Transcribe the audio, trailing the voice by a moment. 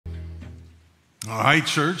All right,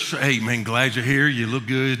 church. Hey, man, glad you're here. You look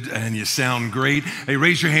good and you sound great. Hey,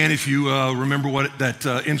 raise your hand if you remember what that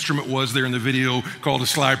instrument was there in the video called a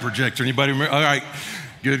slide projector. Anybody remember? All right.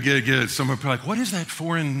 Good. Some are like, what is that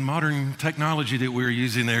foreign modern technology that we're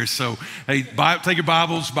using there? So, hey, take your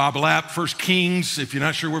Bibles, Bible app, 1 Kings. If you're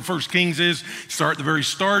not sure where 1 Kings is, start at the very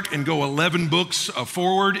start and go 11 books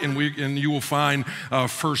forward, and you will find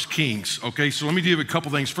 1 Kings. Okay, so let me give you a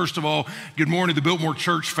couple things. First of all, good morning to the Biltmore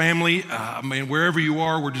church family. Man, wherever you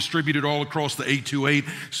are, we're distributed all across the 828.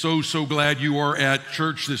 So glad you are at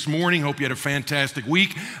church this morning. Hope you had a fantastic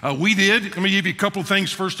week. We did. Let me give you a couple of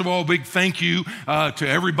things. First of all, big thank you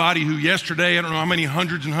to everybody who yesterday, I don't know how many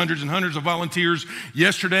hundreds of volunteers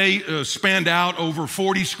yesterday spanned out over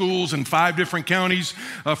 40 schools in 5 different counties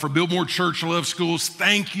for Biltmore Church Love Schools.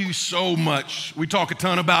 Thank you so much. We talk a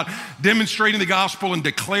ton about demonstrating the gospel and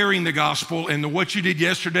declaring the gospel, and what you did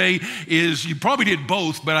yesterday is you probably did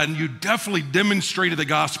both, but you definitely demonstrated the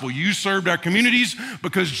gospel. You served our communities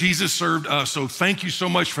because Jesus served us, so thank you so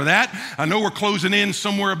much for that. I know we're closing in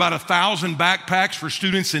somewhere about 1,000 backpacks for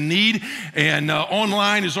students in need, and online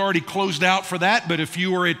is already closed out for that, but if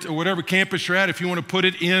you are at whatever campus you're at, if you want to put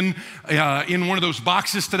it in one of those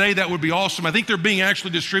boxes today, that would be awesome. I think they're being actually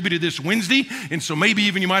distributed this Wednesday, and so maybe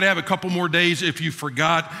even you might have a couple more days if you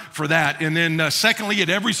forgot for that. And then secondly, at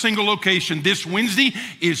every single location, this Wednesday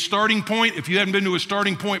is Starting Point. If you haven't been to a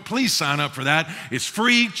Starting Point, please sign up for that. It's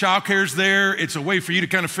free, childcare's there. It's a way for you to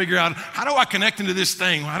kind of figure out, how do I connect into this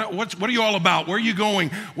thing? What are you all about? Where are you going?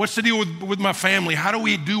 What's the deal with my family? How do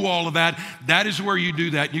we do all of that? That is where you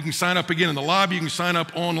do that. You can sign up again in the lobby. You can sign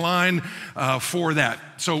up online for that.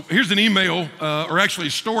 So here's an email, or actually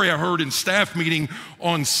a story I heard in staff meeting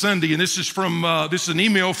on Sunday, and this is an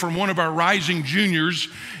email from one of our rising juniors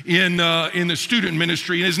in the student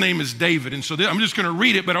ministry, and his name is David. And so I'm just going to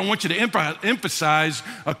read it, but I want you to emphasize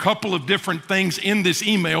a couple of different things in this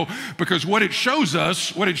email, because what it shows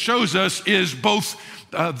us is both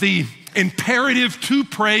the imperative to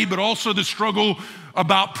pray, but also the struggle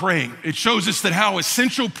about praying. It shows us that how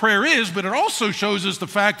essential prayer is, but it also shows us the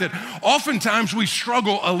fact that oftentimes we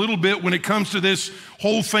struggle a little bit when it comes to this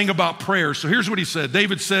whole thing about prayer. So here's what he said.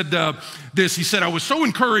 David said this. He said, I was so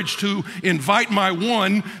encouraged to invite my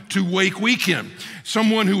one to Wake Weekend,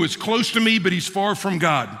 someone who is close to me, but he's far from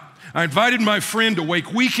God. I invited my friend to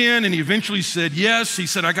Wake Weekend, and he eventually said yes. He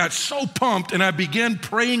said, I got so pumped, and I began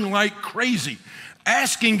praying like crazy,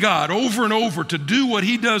 asking God over and over to do what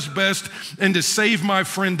he does best and to save my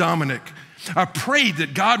friend Dominic. I prayed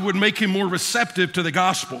that God would make him more receptive to the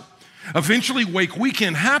gospel. Eventually, Wake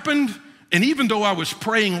Weekend happened, and even though I was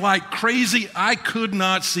praying like crazy, I could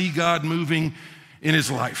not see God moving in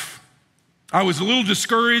his life. I was a little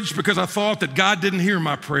discouraged because I thought that God didn't hear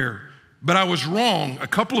my prayer, but I was wrong. A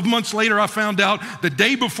couple of months later, I found out the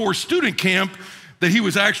day before student camp that he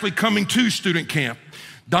was actually coming to student camp.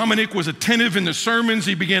 Dominic was attentive in the sermons.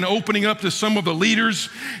 He began opening up to some of the leaders.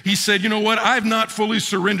 He said, you know what? I've not fully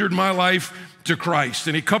surrendered my life to Christ.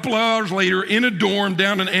 And a couple of hours later, in a dorm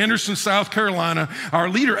down in Anderson, South Carolina, our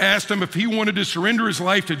leader asked him if he wanted to surrender his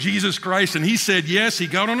life to Jesus Christ, and he said yes. He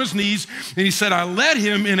got on his knees, and he said, I led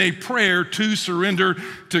him in a prayer to surrender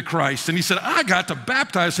to Christ. And he said, I got to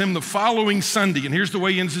baptize him the following Sunday. And here's the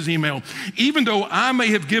way he ends his email. Even though I may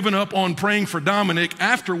have given up on praying for Dominic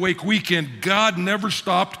after Wake Weekend, God never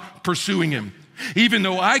stopped pursuing him. Even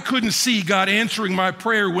though I couldn't see God answering my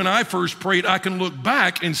prayer when I first prayed, I can look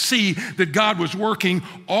back and see that God was working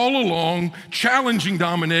all along, challenging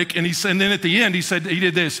Dominic. And he said, and then at the end, he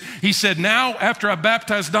did this. He said, now after I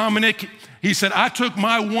baptized Dominic, he said, I took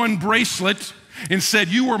my one bracelet and said,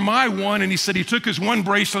 you were my one. And he said he took his one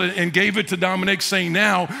bracelet and gave it to Dominic, saying,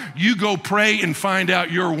 now you go pray and find out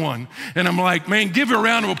your one. And I'm like, man, give a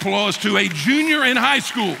round of applause to a junior in high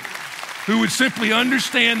school who would simply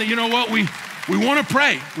understand that, you know what, we want to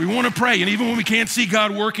pray. We want to pray. And even when we can't see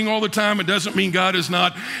God working all the time, it doesn't mean God is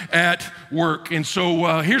not at work. And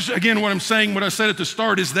so here's again what I'm saying, what I said at the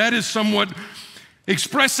start, is that is somewhat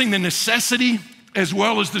expressing the necessity as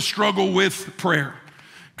well as the struggle with prayer.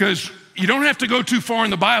 Because you don't have to go too far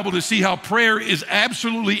in the Bible to see how prayer is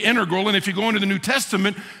absolutely integral. And if you go into the New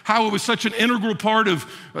Testament, how it was such an integral part of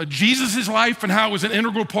Jesus' life and how it was an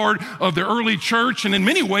integral part of the early church. And in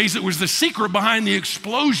many ways, it was the secret behind the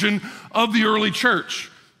explosion of the early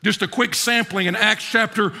church. Just a quick sampling in Acts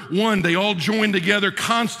chapter 1, they all joined together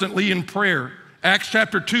constantly in prayer. Acts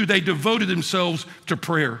chapter 2, they devoted themselves to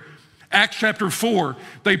prayer. Acts chapter 4,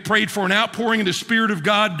 they prayed for an outpouring of the Spirit of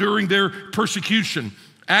God during their persecution.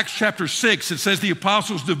 Acts chapter 6, it says the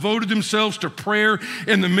apostles devoted themselves to prayer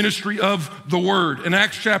and the ministry of the word. In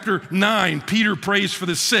Acts chapter 9, Peter prays for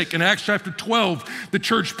the sick. In Acts chapter 12, the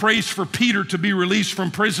church prays for Peter to be released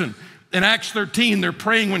from prison. In Acts 13, they're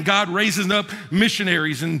praying when God raises up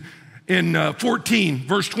missionaries. In 14,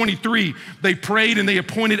 verse 23, they prayed and they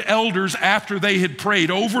appointed elders after they had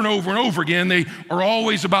prayed over and over and over again. They are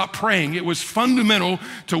always about praying. It was fundamental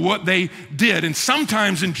to what they did. And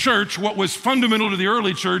sometimes in church, what was fundamental to the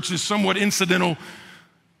early church is somewhat incidental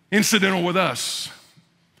with us.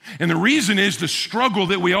 And the reason is the struggle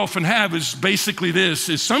that we often have is basically this,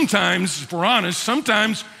 is sometimes, if we're honest,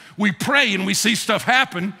 sometimes we pray and we see stuff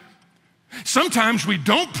happen. Sometimes we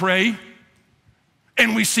don't pray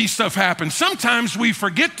and we see stuff happen. Sometimes we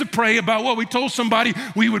forget to pray about what we told somebody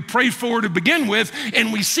we would pray for to begin with,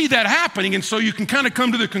 and we see that happening. And so you can kind of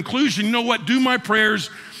come to the conclusion, you know what, do my prayers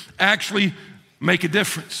actually make a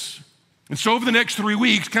difference? And so over the next 3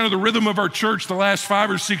 weeks, kind of the rhythm of our church the last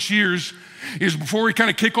 5 or 6 years is before we kind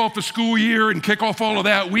of kick off the school year and kick off all of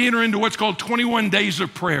that, we enter into what's called 21 days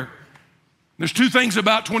of prayer. There's 2 things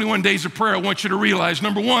about 21 days of prayer I want you to realize.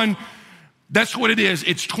 Number one, that's what it is.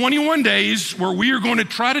 It's 21 days where we are going to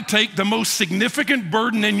try to take the most significant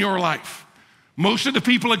burden in your life. Most of the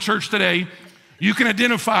people at church today, you can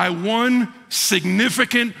identify one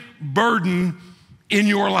significant burden in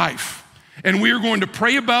your life. And we are going to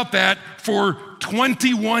pray about that for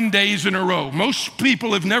 21 days in a row. Most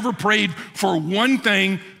people have never prayed for one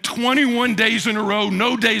thing 21 days in a row,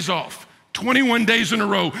 no days off. 21 days in a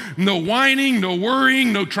row. No whining, no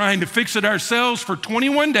worrying, no trying to fix it ourselves. For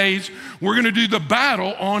 21 days, we're going to do the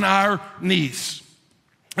battle on our knees.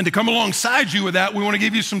 And to come alongside you with that, we want to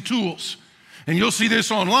give you some tools. And you'll see this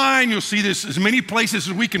online. You'll see this as many places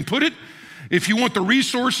as we can put it. If you want the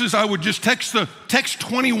resources, I would just text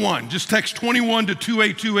 21. Just text 21 to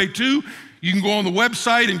 28282. You can go on the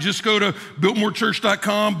website and just go to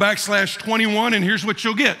biltmorechurch.com/21, and here's what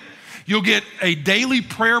you'll get. You'll get a daily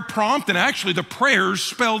prayer prompt, and actually the prayers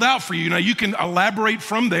spelled out for you. Now you can elaborate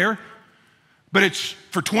from there, but it's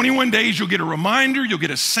for 21 days. You'll get a reminder, you'll get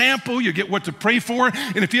a sample, you'll get what to pray for.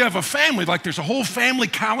 And if you have a family, like there's a whole family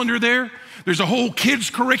calendar there. There's a whole kids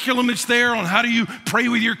curriculum that's there on how do you pray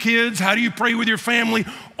with your kids, how do you pray with your family.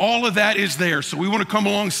 All of that is there. So we want to come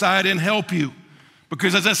alongside and help you.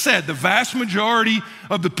 Because as I said, the vast majority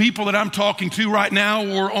of the people that I'm talking to right now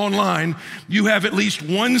or online, you have at least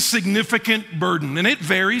one significant burden, and it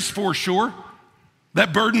varies for sure.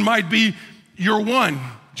 That burden might be your one,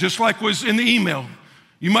 just like was in the email.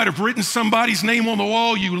 You might have written somebody's name on the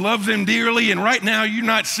wall, you love them dearly, and right now you're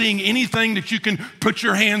not seeing anything that you can put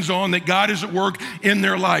your hands on that God is at work in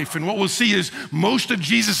their life. And what we'll see is most of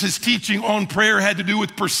Jesus' teaching on prayer had to do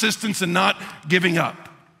with persistence and not giving up.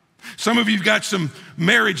 Some of you have got some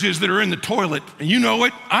marriages that are in the toilet, and you know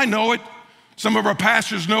it, I know it. Some of our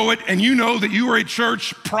pastors know it, and you know that you are at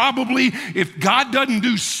church probably, if God doesn't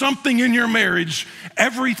do something in your marriage,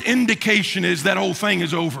 every indication is that whole thing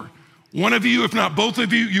is over. One of you, if not both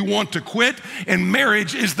of you, you want to quit, and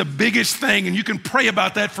marriage is the biggest thing, and you can pray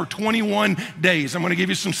about that for 21 days. I'm gonna give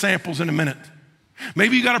you some samples in a minute.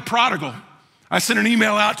 Maybe you got a prodigal. I sent an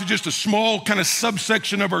email out to just a small kind of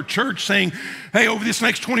subsection of our church saying, hey, over this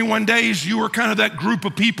next 21 days, you are kind of that group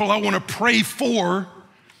of people I want to pray for.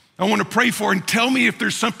 And tell me if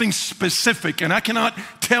there's something specific. And I cannot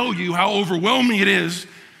tell you how overwhelming it is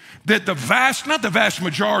that not the vast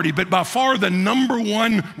majority, but by far the number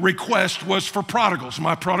one request was for prodigals.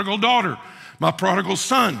 My prodigal daughter, my prodigal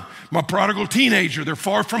son, my prodigal teenager. They're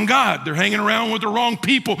far from God. They're hanging around with the wrong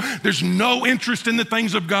people. There's no interest in the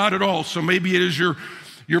things of God at all. So maybe it is your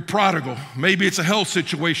prodigal. Maybe it's a health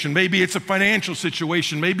situation. Maybe it's a financial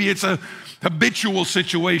situation. Maybe it's a habitual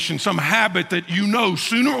situation, some habit that you know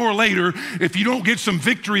sooner or later, if you don't get some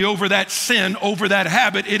victory over that sin, over that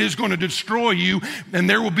habit, it is going to destroy you, and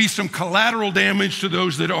there will be some collateral damage to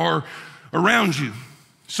those that are around you.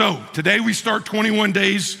 So today we start 21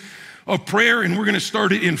 days of prayer, and we're going to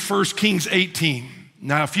start it in 1 Kings 18.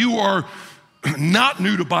 Now, if you are not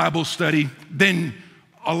new to Bible study, then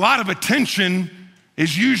a lot of attention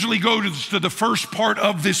is usually go to the first part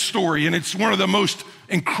of this story, and it's one of the most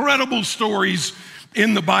incredible stories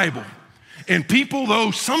in the Bible. And people, though,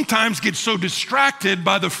 sometimes get so distracted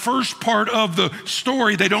by the first part of the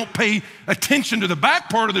story, they don't pay attention to the back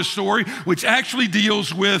part of the story, which actually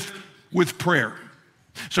deals with prayer.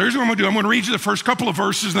 So here's what I'm gonna do. I'm gonna read you the first couple of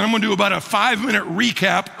verses, and then I'm gonna do about a 5-minute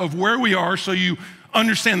recap of where we are so you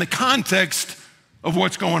understand the context of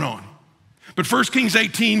what's going on. But 1 Kings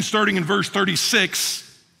 18, starting in verse 36,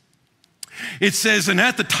 it says, and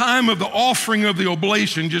at the time of the offering of the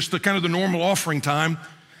oblation, just the kind of the normal offering time,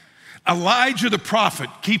 Elijah the prophet,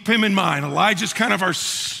 keep him in mind. Elijah's kind of our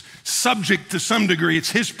subject to some degree.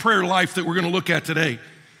 It's his prayer life that we're going to look at today.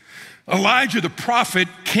 Elijah the prophet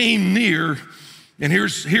came near, and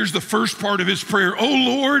here's the first part of his prayer. O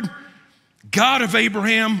Lord, God of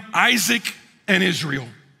Abraham, Isaac, and Israel,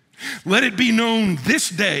 let it be known this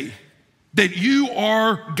day that you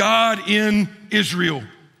are God in Israel,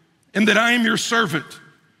 and that I am your servant,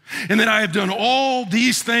 and that I have done all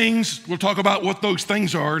these things. We'll talk about what those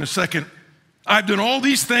things are in a second. I've done all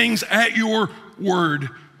these things at your word.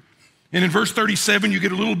 And in verse 37, you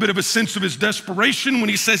get a little bit of a sense of his desperation when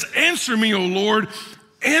he says, answer me, O Lord,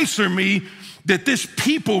 answer me, that this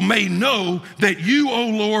people may know that you, O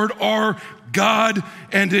Lord, are God,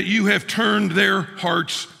 and that you have turned their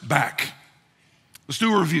hearts back. Let's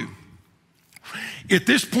do a review. At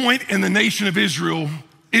this point in the nation of Israel,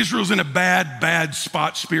 Israel's in a bad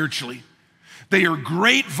spot spiritually. They are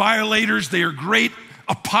great violators. They are great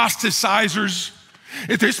apostatizers.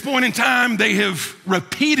 At this point in time, they have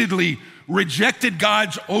repeatedly rejected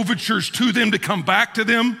God's overtures to them to come back to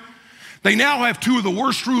them. They now have two of the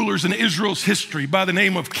worst rulers in Israel's history by the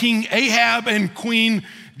name of King Ahab and Queen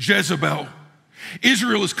Jezebel.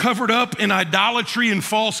 Israel is covered up in idolatry and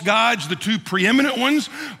false gods. The two preeminent ones,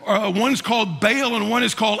 one's called Baal and one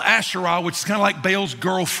is called Asherah, which is kind of like Baal's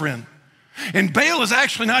girlfriend. And Baal is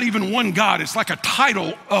actually not even one god. It's like a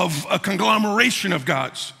title of a conglomeration of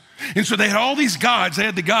gods. And so they had all these gods. They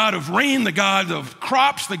had the god of rain, the god of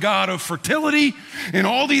crops, the god of fertility, and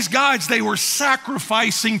all these gods they were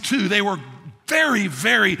sacrificing to. They were very,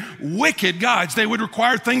 very wicked gods. They would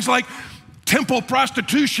require things like temple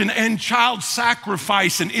prostitution and child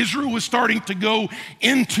sacrifice, and Israel was starting to go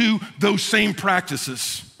into those same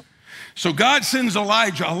practices. So God sends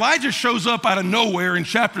Elijah. Elijah shows up out of nowhere in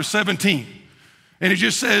chapter 17, and it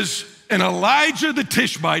just says, and Elijah the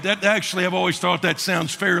Tishbite. That actually, I've always thought that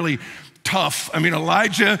sounds fairly tough. I mean,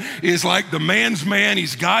 Elijah is like the man's man.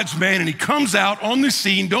 He's God's man, and he comes out on the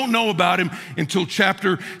scene. Don't know about him until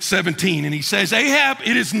chapter 17, and he says, Ahab,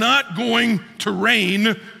 it is not going to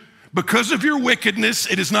rain because of your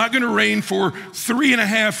wickedness. It is not going to rain for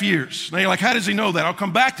 3.5 years. Now you're like, how does he know that? I'll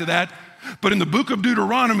come back to that. But in the book of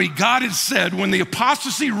Deuteronomy, God has said, when the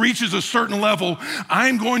apostasy reaches a certain level,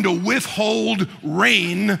 I'm going to withhold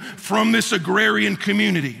rain from this agrarian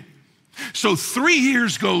community. So 3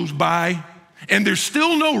 years goes by, and there's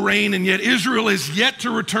still no rain, and yet Israel is yet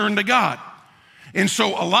to return to God. And so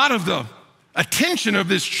a lot of the attention of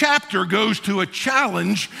this chapter goes to a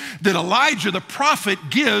challenge that Elijah the prophet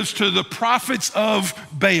gives to the prophets of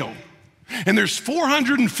Baal. And there's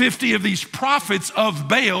 450 of these prophets of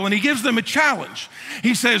Baal, and he gives them a challenge.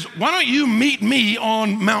 He says, why don't you meet me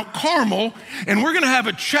on Mount Carmel, and we're going to have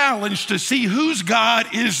a challenge to see whose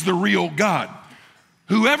God is the real God.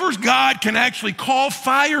 Whoever's God can actually call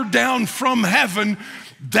fire down from heaven,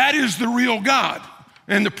 that is the real God.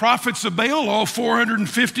 And the prophets of Baal, all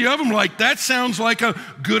 450 of them, like, that sounds like a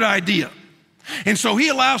good idea. And so he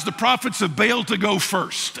allows the prophets of Baal to go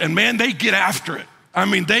first. And man, they get after it. I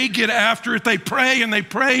mean, they get after it. They pray and they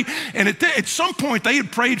pray. And at some point, they had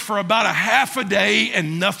prayed for about a half a day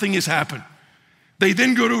and nothing has happened. They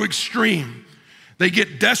then go to extreme. They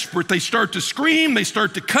get desperate. They start to scream. They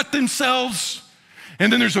start to cut themselves.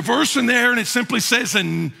 And then there's a verse in there and it simply says,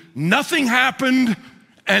 and nothing happened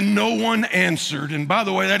and no one answered. And by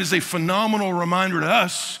the way, that is a phenomenal reminder to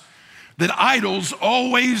us that idols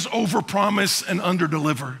always overpromise and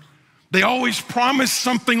underdeliver. They always promise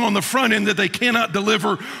something on the front end that they cannot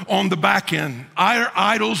deliver on the back end. Our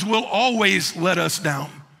idols will always let us down.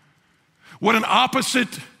 What an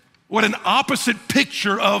opposite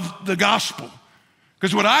picture of the gospel.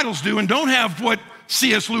 Because what idols do, and don't have what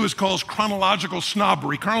C.S. Lewis calls chronological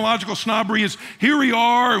snobbery. Chronological snobbery is here we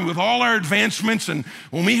are and with all our advancements, and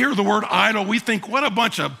when we hear the word idol, we think what a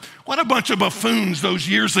bunch of buffoons those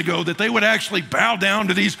years ago that they would actually bow down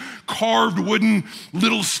to these carved wooden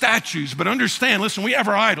little statues. But understand, listen, we have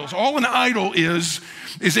our idols. All an idol is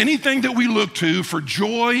anything that we look to for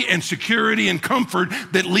joy and security and comfort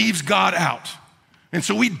that leaves God out. And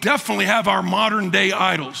so we definitely have our modern day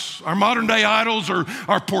idols. Our modern day idols are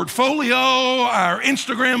our portfolio, our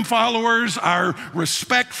Instagram followers, our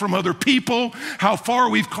respect from other people, how far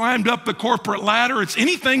we've climbed up the corporate ladder. It's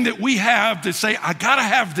anything that we have to say, I gotta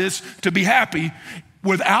have this to be happy.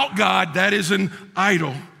 Without God, that is an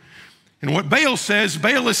idol. And what Baal says,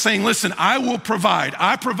 Baal is saying, listen, I will provide.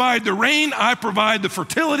 I provide the rain, I provide the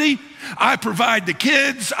fertility, I provide the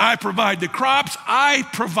kids, I provide the crops, I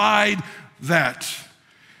provide that.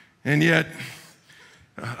 And yet,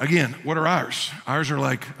 again, what are ours? Ours are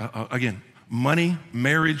like, again, money,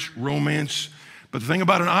 marriage, romance, But the thing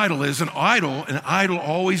about an idol is an idol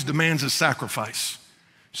always demands a sacrifice.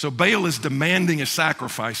 So Baal is demanding a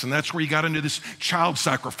sacrifice, and that's where you got into this child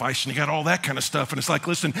sacrifice, and you got all that kind of stuff. And it's like,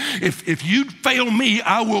 listen, if you fail me,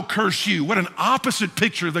 I will curse you. What an opposite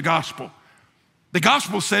picture of the gospel. The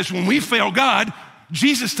gospel says when we fail God,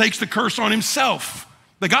 Jesus takes the curse on himself.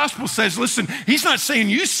 The gospel says, listen, he's not saying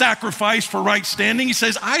you sacrifice for right standing. He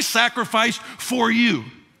says, I sacrifice for you.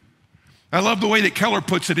 I love the way that Keller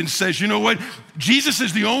puts it and says, you know what? Jesus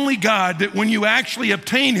is the only God that when you actually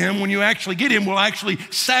obtain him, when you actually get him, will actually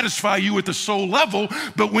satisfy you at the soul level.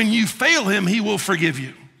 But when you fail him, he will forgive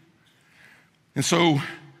you. And so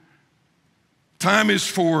time is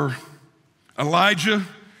for Elijah.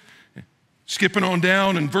 Skipping on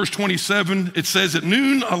down in verse 27, it says, at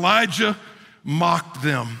noon, Elijah mocked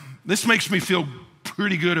them. This makes me feel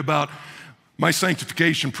pretty good about my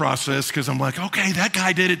sanctification process, because I'm like, okay, that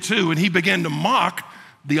guy did it too. And he began to mock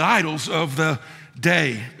the idols of the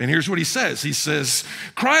day. And here's what he says. He says,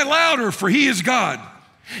 cry louder, for he is God.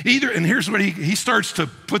 And here's what he starts to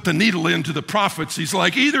put the needle into the prophets. He's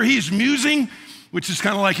like, either he's musing, which is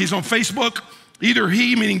kind of like he's on Facebook, either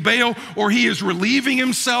he, meaning Baal, or he is relieving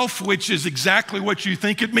himself, which is exactly what you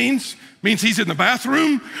think it means. It means he's in the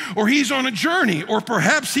bathroom, or he's on a journey, or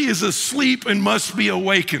perhaps he is asleep and must be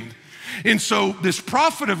awakened. And so this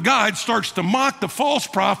prophet of God starts to mock the false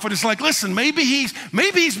prophet. It's like, listen, maybe he's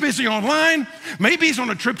busy online. Maybe he's on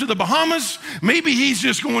a trip to the Bahamas. Maybe he's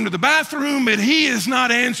just going to the bathroom, but he is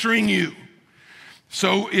not answering you.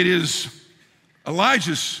 So it is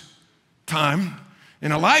Elijah's time.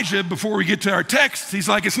 And Elijah, before we get to our text, he's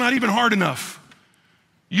like, it's not even hard enough.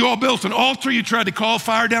 You all built an altar. You tried to call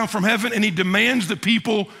fire down from heaven, and he demands that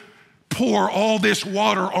people pour all this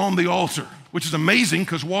water on the altar, which is amazing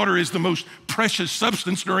because water is the most precious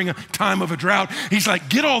substance during a time of a drought. He's like,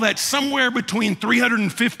 get all that somewhere between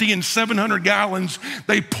 350 and 700 gallons.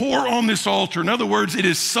 They pour on this altar. In other words, it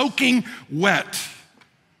is soaking wet.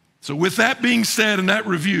 So with that being said and that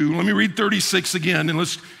review, let me read 36 again. And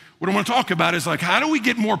what I want to talk about is like, how do we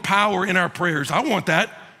get more power in our prayers? I want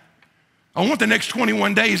that. I want the next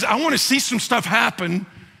 21 days. I want to see some stuff happen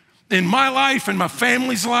in my life, in my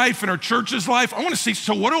family's life, in our church's life. I want to see,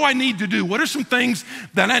 so what do I need to do? What are some things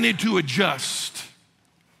that I need to adjust?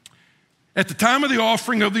 At the time of the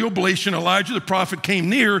offering of the oblation, Elijah the prophet came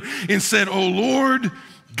near and said, O Lord,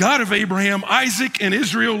 God of Abraham, Isaac, and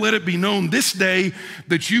Israel, let it be known this day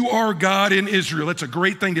that you are God in Israel. That's a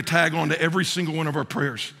great thing to tag on to every single one of our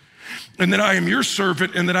prayers. And that I am your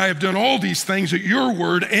servant, and that I have done all these things at your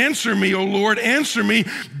word. Answer me, O Lord, answer me,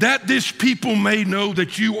 that this people may know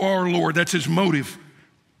that you are Lord. That's his motive.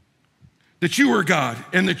 That you are God,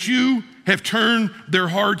 and that you have turned their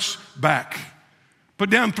hearts back. Put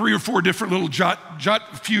down 3 or 4 different little jot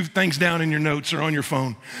a few things down in your notes or on your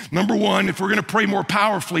phone. Number one, if we're gonna pray more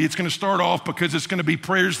powerfully, it's gonna start off because it's gonna be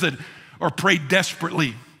prayers that are prayed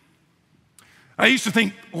desperately. I used to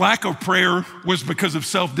think lack of prayer was because of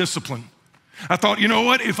self-discipline. I thought, you know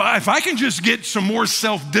what, if I can just get some more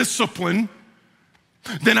self-discipline,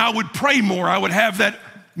 then I would pray more. I would have that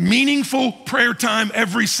meaningful prayer time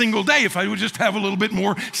every single day if I would just have a little bit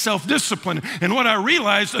more self-discipline. And what I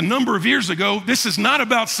realized a number of years ago, this is not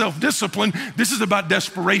about self-discipline, this is about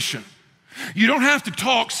desperation. You don't have to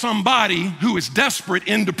talk somebody who is desperate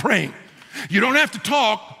into praying. You don't have to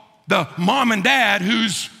talk the mom and dad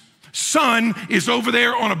whose son is over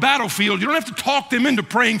there on a battlefield. You don't have to talk them into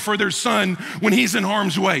praying for their son when he's in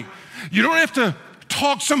harm's way. You don't have to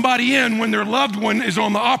talk somebody in when their loved one is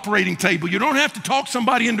on the operating table. You don't have to talk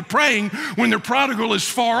somebody into praying when their prodigal is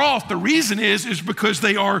far off. The reason is because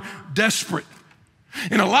they are desperate.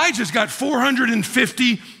 And Elijah's got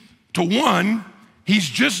 450 to 1. He's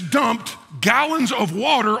just dumped gallons of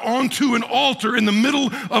water onto an altar in the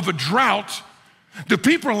middle of a drought. The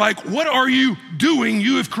people are like, what are you doing?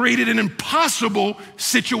 You have created an impossible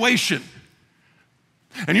situation.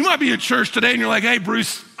 And you might be at church today and you're like, hey,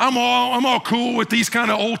 Bruce, I'm all cool with these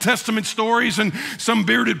kind of Old Testament stories and some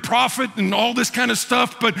bearded prophet and all this kind of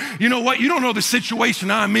stuff. But you know what? You don't know the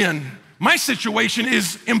situation I'm in. My situation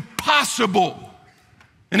is impossible.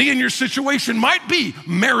 And again, your situation might be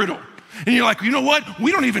marital. And you're like, you know what?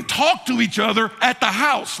 We don't even talk to each other at the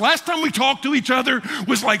house. Last time we talked to each other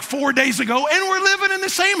was like 4 days ago, and we're living in the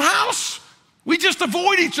same house. We just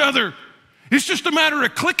avoid each other. It's just a matter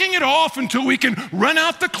of clicking it off until we can run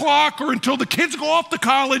out the clock or until the kids go off to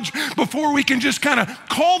college before we can just kind of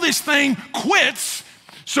call this thing quits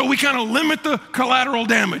so we kind of limit the collateral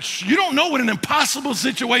damage. You don't know what an impossible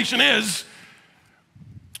situation is.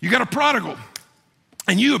 You got a prodigal.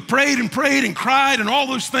 and you have prayed and prayed and cried and all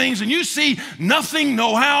those things, and you see nothing,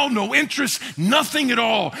 no how, no interest, nothing at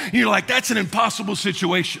all. And you're like, that's an impossible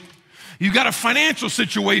situation. You got a financial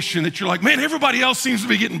situation that you're like, man, everybody else seems to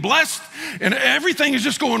be getting blessed and everything is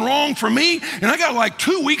just going wrong for me. And I got like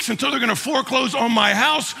 2 weeks until they're gonna foreclose on my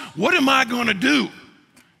house. What am I gonna do?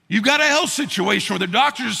 You've got a health situation where the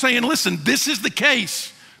doctors are saying, listen, this is the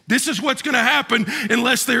case. This is what's gonna happen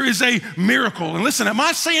unless there is a miracle. And listen, am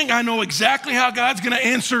I saying I know exactly how God's gonna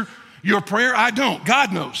answer your prayer? I don't,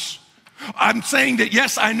 God knows. I'm saying that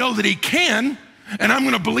yes, I know that he can, and I'm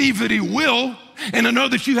gonna believe that he will. And I know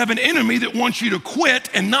that you have an enemy that wants you to quit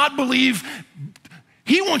and not believe.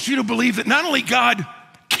 He wants you to believe that not only God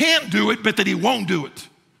can't do it, but that he won't do it.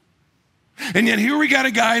 And yet here we got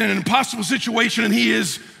a guy in an impossible situation and he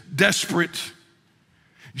is desperate.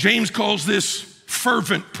 James calls this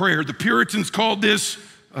fervent prayer. The Puritans called this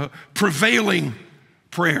prevailing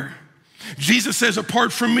prayer. Jesus says,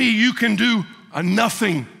 apart from me, you can do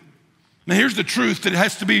nothing. Now here's the truth that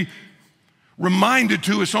has to be reminded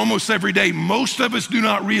to us almost every day. Most of us do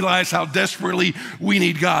not realize how desperately we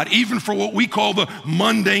need God, even for what we call the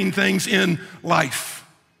mundane things in life.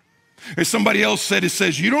 As somebody else said, it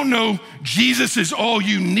says, you don't know Jesus is all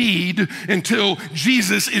you need until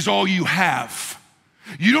Jesus is all you have.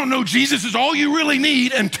 You don't know Jesus is all you really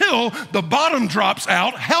need until the bottom drops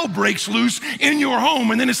out, hell breaks loose in your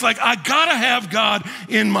home, and then it's like, I gotta have God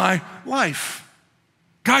in my life.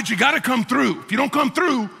 God, you gotta come through. If you don't come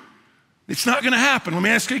through, it's not gonna happen. Let me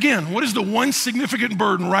ask you again, what is the one significant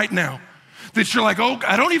burden right now that you're like, oh,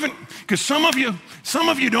 I don't even, because some of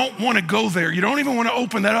you don't wanna go there. You don't even wanna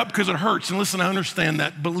open that up because it hurts. And listen, I understand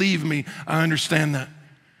that. Believe me, I understand that.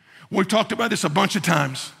 We've talked about this a bunch of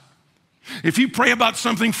times. If you pray about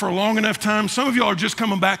something for a long enough time, some of y'all are just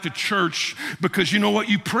coming back to church because you know what,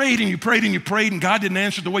 you prayed and you prayed and you prayed and God didn't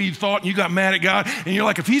answer the way you thought and you got mad at God and you're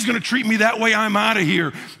like, if he's gonna treat me that way, I'm out of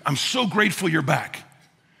here. I'm so grateful you're back.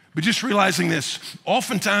 But just realizing this,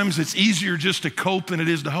 oftentimes it's easier just to cope than it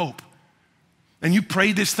is to hope. And you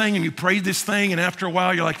prayed this thing and you prayed this thing, and after a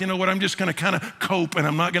while you're like, you know what, I'm just gonna kind of cope and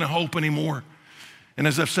I'm not gonna hope anymore. And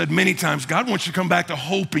as I've said many times, God wants you to come back to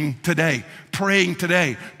hoping today, praying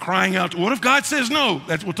today, crying out. What if God says no?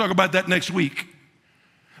 We'll talk about that next week.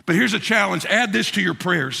 But here's a challenge, add this to your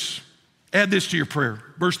prayers. Add this to your prayer,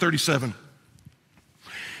 verse 37.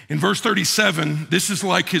 In verse 37, this is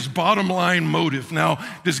like his bottom line motive. Now,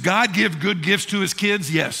 does God give good gifts to his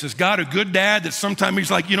kids? Yes. Is God a good dad that sometimes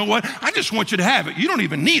he's like, you know what? I just want you to have it. You don't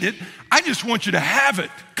even need it. I just want you to have it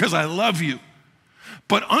because I love you.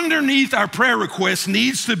 But underneath our prayer request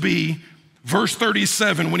needs to be verse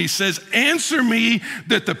 37 when he says, answer me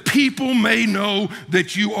that the people may know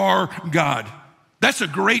that you are God. That's a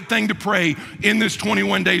great thing to pray in this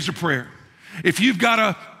 21 days of prayer. If you've got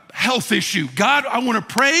a health issue, God, I want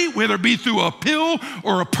to pray, whether it be through a pill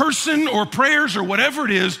or a person or prayers or whatever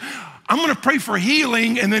it is, I'm going to pray for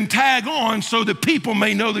healing and then tag on so that people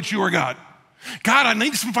may know that you are God. God, I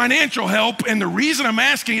need some financial help, and the reason I'm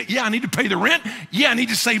asking it, yeah, I need to pay the rent, yeah, I need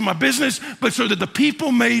to save my business, but so that the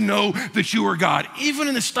people may know that you are God. Even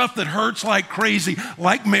in the stuff that hurts like crazy,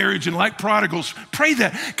 like marriage and like prodigals, pray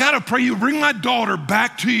that. God, I pray you bring my daughter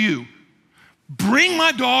back to you. Bring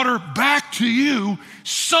my daughter back to you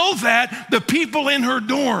so that the people in her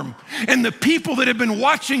dorm and the people that have been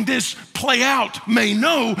watching this play out may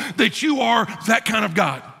know that you are that kind of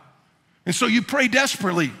God. And so you pray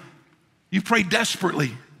desperately. You pray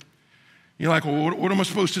desperately. You're like, well, what am I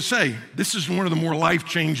supposed to say? This is one of the more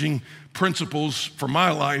life-changing principles for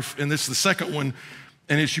my life, and this is the second one,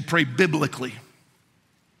 and it's you pray biblically.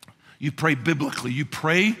 You pray biblically. You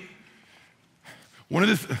pray.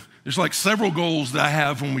 There's like several goals that I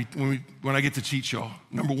have when I get to teach y'all.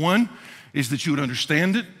 Number one is that you would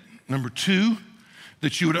understand it. Number two,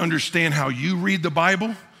 that you would understand how you read the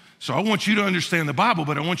Bible. So I want you to understand the Bible,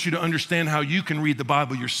 but I want you to understand how you can read the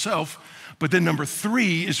Bible yourself. But then number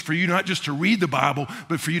three is for you not just to read the Bible,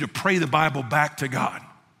 but for you to pray the Bible back to God.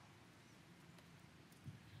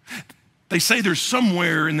 They say there's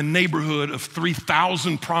somewhere in the neighborhood of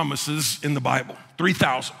 3,000 promises in the Bible,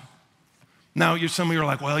 3,000. Now, some of you are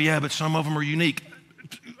like, well, yeah, but some of them are unique.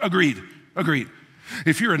 Agreed.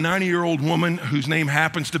 If you're a 90-year-old woman whose name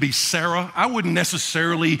happens to be Sarah, I wouldn't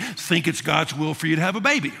necessarily think it's God's will for you to have a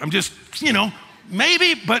baby. I'm just,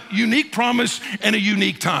 maybe, but unique promise and a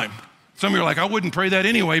unique time. Some of you are like, I wouldn't pray that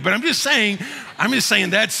anyway, but I'm just saying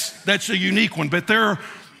that's a unique one. But there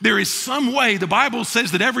There is some way, the Bible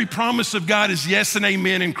says that every promise of God is yes and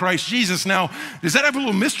amen in Christ Jesus. Now, does that have a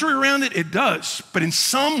little mystery around it? It does. But in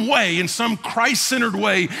some way, in some Christ-centered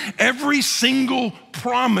way, every single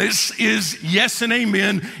promise is yes and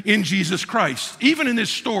amen in Jesus Christ. Even in this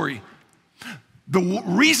story, the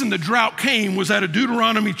reason the drought came was out of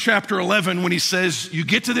Deuteronomy chapter 11 when he says, you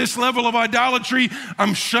get to this level of idolatry,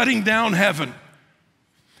 I'm shutting down heaven.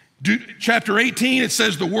 Chapter 18, it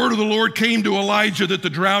says, the word of the Lord came to Elijah that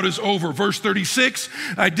the drought is over. Verse 36,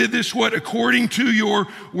 I did this, what? According to your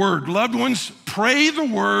word. Loved ones, pray the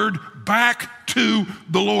word back to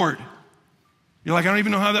the Lord. You're like, I don't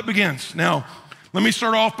even know how that begins. Now, let me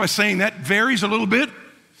start off by saying that varies a little bit.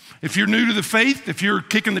 If you're new to the faith, if you're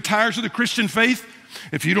kicking the tires of the Christian faith,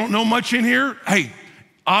 if you don't know much in here, hey,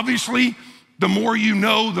 obviously, the more you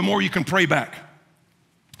know, the more you can pray back.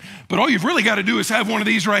 But all you've really got to do is have one of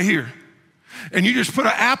these right here. And you just put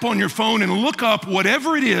an app on your phone and look up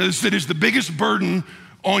whatever it is that is the biggest burden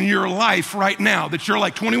on your life right now, that you're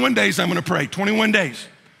like, 21 days I'm gonna pray, 21 days.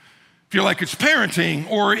 If you're like, it's parenting,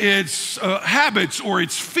 or it's habits, or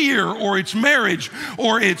it's fear, or it's marriage,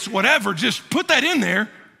 or it's whatever, just put that in there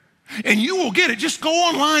and you will get it. Just go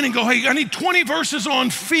online and go, hey, I need 20 verses on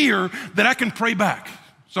fear that I can pray back.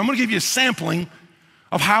 So I'm gonna give you a sampling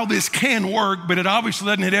of how this can work, but it obviously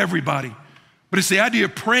doesn't hit everybody. But it's the idea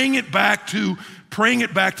of praying it back to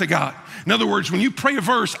God. In other words, when you pray a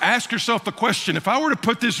verse, ask yourself the question, if I were to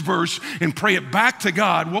put this verse and pray it back to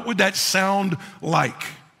God, what would that sound like?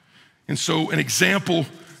 And so an example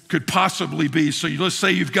could possibly be, so let's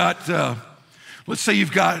say you've got,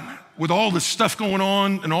 with all the stuff going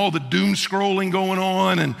on and all the doom scrolling going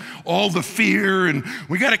on and all the fear, and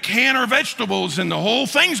we got to can our vegetables and the whole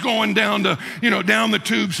thing's going down the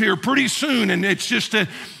tubes here pretty soon, and it's just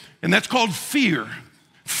and that's called fear.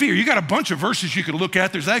 Fear. You got a bunch of verses you could look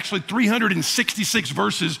at. There's actually 366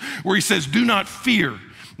 verses where he says, do not fear. I'm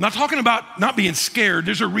not talking about not being scared.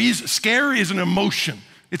 There's a reason. Scare is an emotion.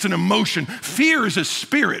 It's an emotion. Fear is a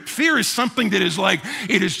spirit. Fear is something that is like,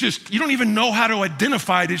 it is just, you don't even know how to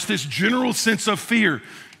identify it. It's this general sense of fear.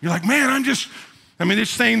 You're like, man, this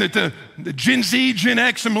saying that the Gen Z, Gen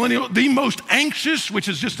X, and Millennial, the most anxious, which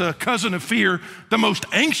is just a cousin of fear, the most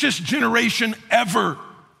anxious generation ever.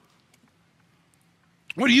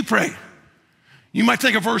 What do you pray? You might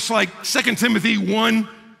take a verse like 2 Timothy 1,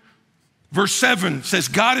 verse 7 says,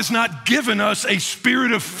 God has not given us a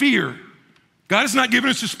spirit of fear. God has not given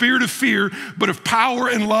us a spirit of fear, but of power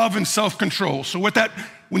and love and self-control. So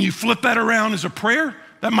when you flip that around as a prayer,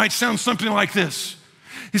 that might sound something like this.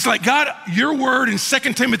 It's like, God, your word in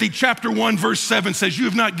 2 Timothy chapter 1, verse 7 says, you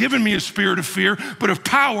have not given me a spirit of fear, but of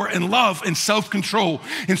power and love and self-control.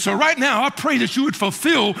 And so right now, I pray that you would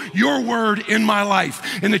fulfill your word in my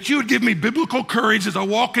life, and that you would give me biblical courage as I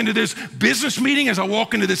walk into this business meeting, as I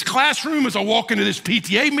walk into this classroom, as I walk into this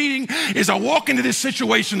PTA meeting, as I walk into this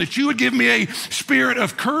situation, that you would give me a spirit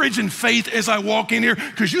of courage and faith as I walk in here,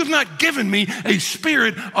 because you have not given me a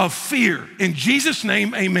spirit of fear. In Jesus'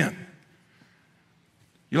 name, amen.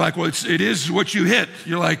 You're like, well, it is what you hit.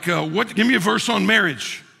 You're like, give me a verse on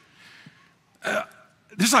marriage.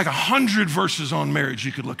 There's like 100 verses on marriage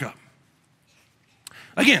you could look up.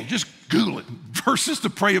 Again, just Google it. Verses to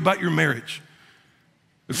pray about your marriage.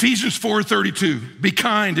 Ephesians 4:32, be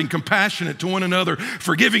kind and compassionate to one another,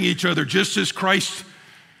 forgiving each other just as Christ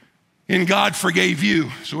in God forgave you.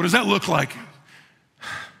 So what does that look like?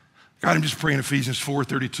 God, I'm just praying Ephesians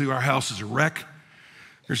 4:32, our house is a wreck.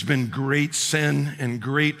 There's been great sin and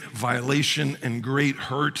great violation and great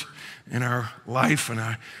hurt in our life. And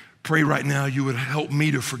I pray right now you would help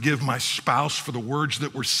me to forgive my spouse for the words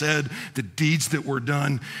that were said, the deeds that were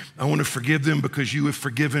done. I want to forgive them because you have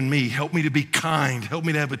forgiven me. Help me to be kind. Help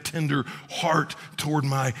me to have a tender heart toward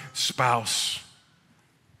my spouse.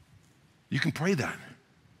 You can pray that.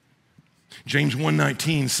 James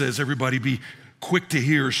 1:19 says, everybody be quick to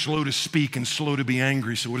hear, slow to speak, and slow to be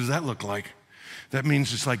angry. So what does that look like? That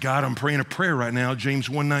means it's like, God, I'm praying a prayer right now. James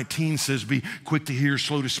 1:19 says, be quick to hear,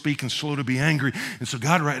 slow to speak, and slow to be angry. And so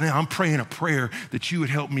God, right now, I'm praying a prayer that you would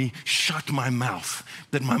help me shut my mouth,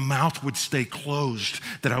 that my mouth would stay closed,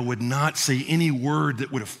 that I would not say any word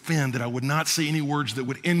that would offend, that I would not say any words that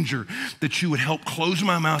would injure, that you would help close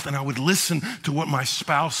my mouth and I would listen to what my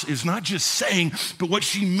spouse is not just saying, but what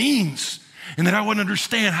she means. And that I would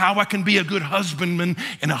understand how I can be a good husbandman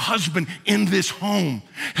and a husband in this home.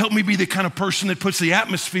 Help me be the kind of person that puts the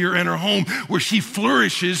atmosphere in her home where she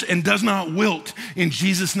flourishes and does not wilt. In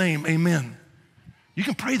Jesus' name, amen. You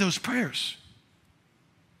can pray those prayers.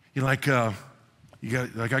 You're like, I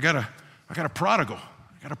got a prodigal.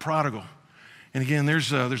 I got a prodigal. And again,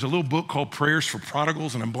 there's a little book called Prayers for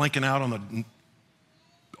Prodigals, and I'm blanking out on the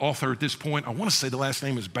author at this point. I want to say the last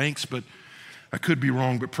name is Banks, but I could be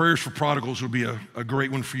wrong. But prayers for prodigals would be a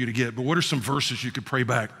great one for you to get. But what are some verses you could pray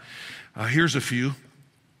back? Here's a few,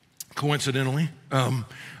 coincidentally.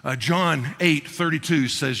 John 8:32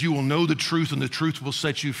 says, you will know the truth and the truth will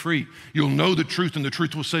set you free. You'll know the truth and the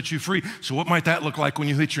truth will set you free. So what might that look like when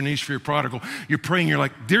you hit your knees for your prodigal? You're praying, you're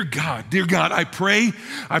like, dear God, I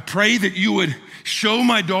pray that you would show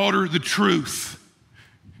my daughter the truth.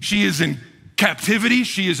 She is in captivity.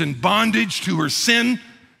 She is in bondage to her sin.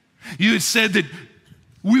 You had said that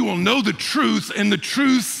we will know the truth and the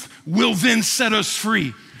truth will then set us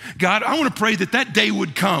free. God, I want to pray that that day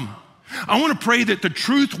would come. I want to pray that the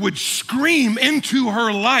truth would scream into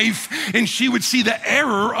her life and she would see the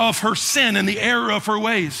error of her sin and the error of her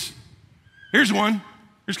ways. Here's one.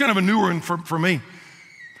 Here's kind of a newer one for me.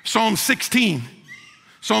 Psalm 16.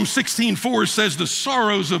 Psalm 16:4 says, the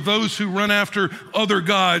sorrows of those who run after other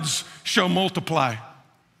gods shall multiply.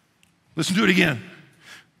 Listen to it again.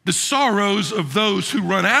 The sorrows of those who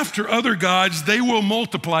run after other gods, they will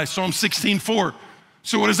multiply. Psalm 16:4.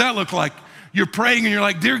 So what does that look like? You're praying and you're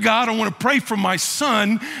like, dear God, I want to pray for my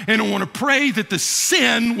son, and I want to pray that the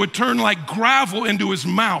sin would turn like gravel into his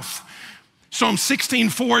mouth. Psalm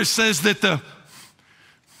 16:4 says that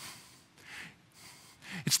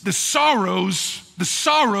it's the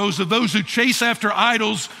sorrows of those who chase after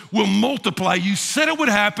idols will multiply. You said it would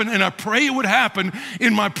happen, and I pray it would happen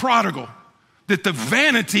in my prodigal. That the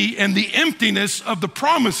vanity and the emptiness of the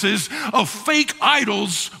promises of fake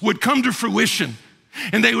idols would come to fruition.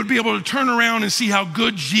 And they would be able to turn around and see how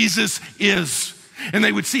good Jesus is. And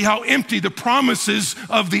they would see how empty the promises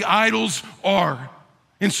of the idols are.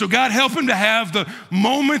 And so God help him to have the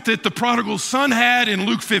moment that the prodigal son had in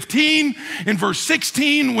Luke 15, in verse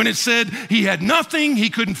 16, when it said he had nothing,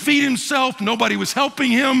 he couldn't feed himself, nobody was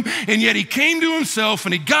helping him, and yet he came to himself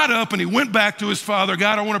and he got up and he went back to his father.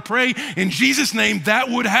 God, I want to pray in Jesus' name that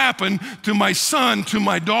would happen to my son, to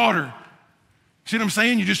my daughter. See what I'm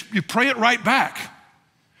saying? You pray it right back.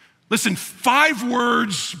 Listen, 5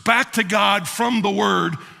 words back to God from the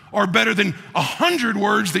word are better than 100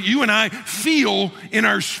 words that you and I feel in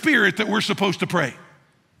our spirit that we're supposed to pray.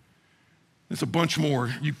 There's a bunch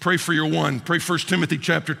more. You pray for your one. Pray 1 Timothy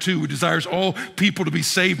chapter 2, who desires all people to be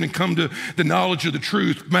saved and come to the knowledge of the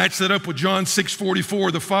truth. Match that up with John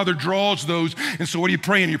 6:44. The Father draws those. And so what are you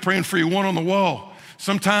praying? You're praying for your one on the wall.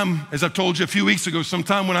 Sometime, as I've told you a few weeks ago,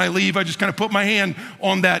 sometime when I leave, I just kind of put my hand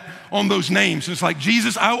on those names. And it's like,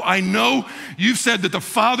 Jesus, I know you've said that the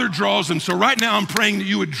Father draws them. So right now I'm praying that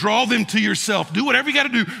you would draw them to yourself. Do whatever you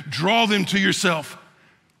got to do. Draw them to yourself.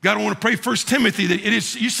 God, I want to pray 1 Timothy that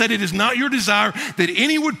you said it is not your desire that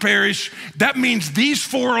any would perish. That means these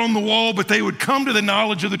 4 on the wall, but they would come to the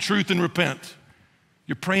knowledge of the truth and repent.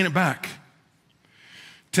 You're praying it back.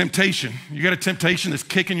 Temptation. You got a temptation that's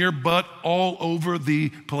kicking your butt all over the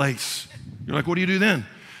place. You're like, what do you do then?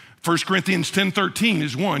 1 Corinthians 10:13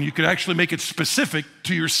 is one. You could actually make it specific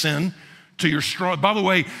to your sin, to your strong. By the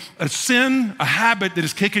way, a sin, a habit that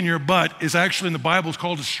is kicking your butt is actually in the Bible is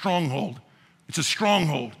called a stronghold. It's a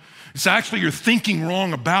stronghold. It's actually you're thinking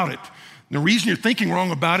wrong about it. And the reason you're thinking wrong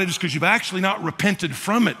about it is because you've actually not repented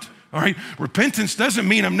from it. All right? Repentance doesn't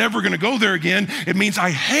mean I'm never going to go there again. It means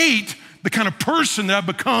I hate the kind of person that I've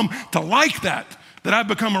become to like that I've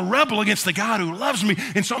become a rebel against the God who loves me,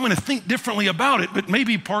 and so I'm going to think differently about it. But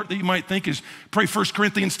maybe part that you might think is pray 1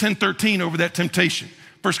 Corinthians 10:13 over that temptation.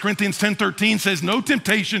 1 Corinthians 10:13 says, no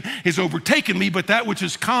temptation has overtaken me, but that which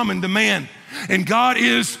is common to man. And God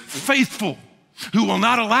is faithful, who will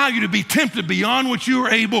not allow you to be tempted beyond what you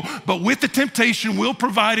are able, but with the temptation will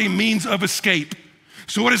provide a means of escape.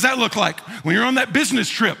 So what does that look like? When you're on that business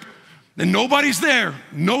trip, and nobody's there,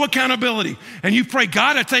 no accountability. And you pray,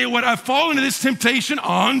 God, I tell you what, I've fallen into this temptation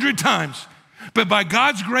 100 times. But by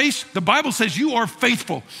God's grace, the Bible says you are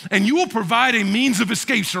faithful and you will provide a means of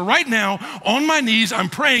escape. So right now, on my knees, I'm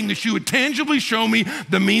praying that you would tangibly show me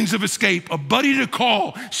the means of escape, a buddy to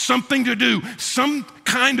call, something to do, some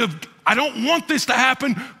kind of, I don't want this to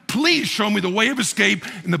happen. Please show me the way of escape.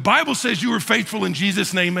 And the Bible says you are faithful in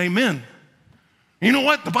Jesus' name, amen. You know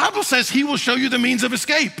what? The Bible says he will show you the means of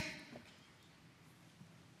escape.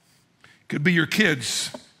 Could be your kids,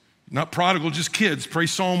 not prodigal, just kids. Pray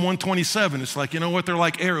Psalm 127. It's like, you know what? They're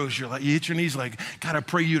like arrows. You hit your knees like, God, I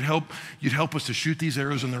pray you'd help us to shoot these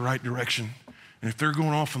arrows in the right direction. And if they're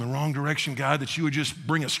going off in the wrong direction, God, that you would just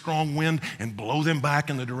bring a strong wind and blow them back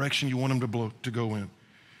in the direction you want them to go in.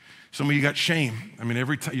 Some of you got shame. I mean,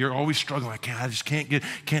 every time you're always struggling. I just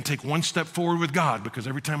can't take one step forward with God, because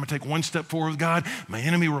every time I take one step forward with God, my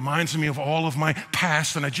enemy reminds me of all of my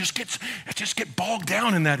past, and I just get bogged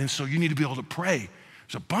down in that. And so you need to be able to pray.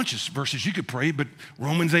 There's a bunch of verses you could pray, but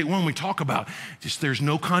Romans 8:1 we talk about just there's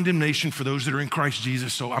no condemnation for those that are in Christ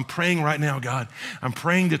Jesus. So I'm praying right now, God, I'm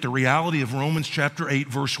praying that the reality of Romans chapter 8,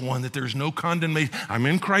 verse 1, that there's no condemnation. I'm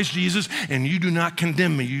in Christ Jesus, and you do not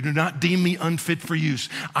condemn me. You do not deem me unfit for use.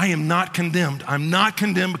 I am not condemned. I'm not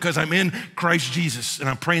condemned because I'm in Christ Jesus. And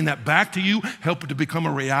I'm praying that back to you, help it to become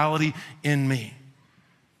a reality in me.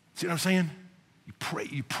 See what I'm saying?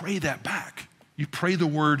 You pray that back. You pray the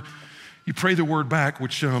word back,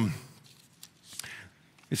 which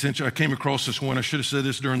essentially I came across this one. I should have said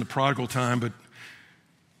this during the prodigal time,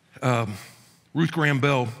 but Ruth Graham,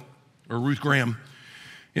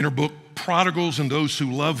 in her book, Prodigals and Those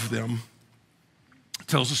Who Love Them,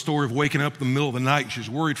 tells the story of waking up in the middle of the night, and she was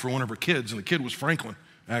worried for one of her kids, and the kid was Franklin,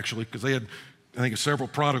 actually, because they had, I think, several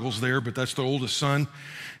prodigals there, but that's the oldest son.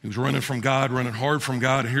 He was running from God, running hard from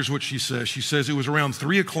God, and here's what she says. She says, it was around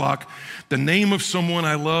 3 o'clock. The name of someone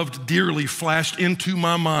I loved dearly flashed into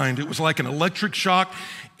my mind. It was like an electric shock.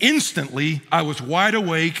 Instantly, I was wide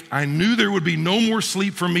awake. I knew there would be no more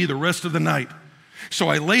sleep for me the rest of the night. So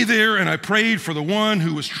I lay there and I prayed for the one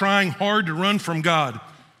who was trying hard to run from God.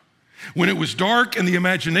 When it was dark and the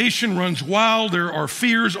imagination runs wild, there are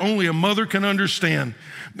fears only a mother can understand.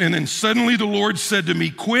 And then suddenly the Lord said to me,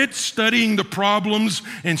 quit studying the problems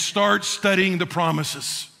and start studying the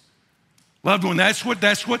promises. Loved one, that's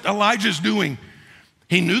what Elijah's doing.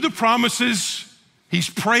 He knew the promises. He's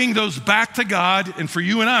praying those back to God. And for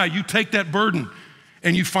you and I, you take that burden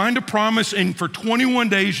and you find a promise, and for 21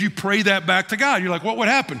 days you pray that back to God. You're like, what would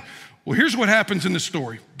happen? Well, here's what happens in the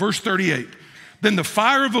story. Verse 38. Then the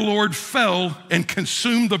fire of the Lord fell and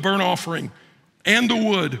consumed the burnt offering and the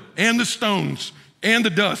wood and the stones and the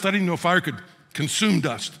dust. I didn't know fire could consume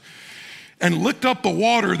dust. And licked up the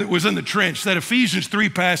water that was in the trench. That Ephesians 3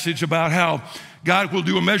 passage about how God will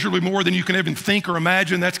do immeasurably more than you can even think or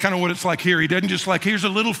imagine. That's kind of what it's like here. He doesn't just like, here's a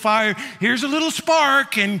little fire, here's a little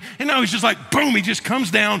spark, and no, he's just like, boom, he just comes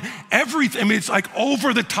down. Everything, I mean, it's like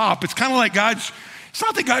over the top. It's kind of like it's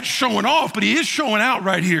not that God's showing off, but he is showing out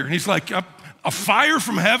right here. And he's like, a fire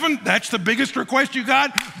from heaven, that's the biggest request you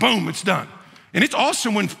got? Boom, it's done. And it's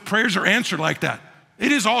awesome when prayers are answered like that.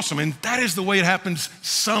 It is awesome, and that is the way it happens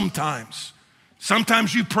sometimes.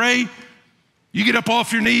 Sometimes you pray, you get up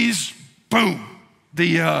off your knees, boom,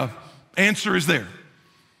 the answer is there.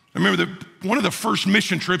 I remember one of the first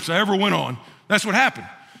mission trips I ever went on, that's what happened.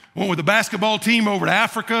 I went with the basketball team over to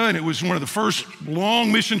Africa, and it was one of the first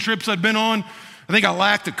long mission trips I'd been on. I think I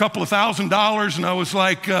lacked a couple of $1,000, and I was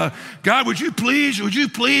like, God, would you please,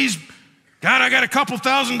 God, I got a couple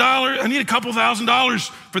 $1,000. I need a couple $1,000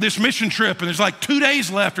 for this mission trip. And there's like 2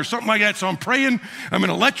 days left or something like that. So I'm praying. I'm in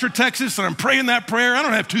Electra, Texas, and I'm praying that prayer. I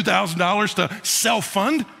don't have $2,000 to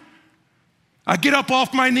self-fund. I get up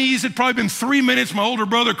off my knees. It'd probably been 3 minutes. My older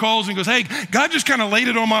brother calls and goes, hey, God just kind of laid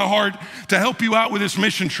it on my heart to help you out with this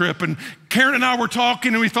mission trip. And Karen and I were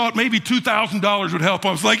talking, and we thought maybe $2,000 would help.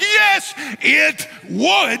 I was like, yes, it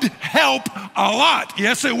would help a lot.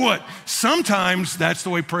 Yes, it would. Sometimes that's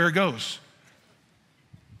the way prayer goes.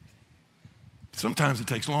 Sometimes it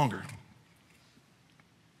takes longer.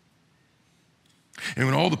 And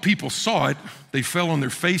when all the people saw it, they fell on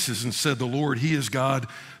their faces and said, the Lord, he is God.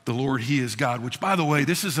 The Lord, he is God. Which, by the way,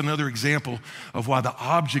 this is another example of why the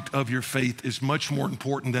object of your faith is much more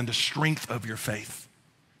important than the strength of your faith.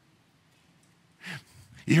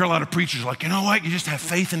 You hear a lot of preachers like, you know what? You just have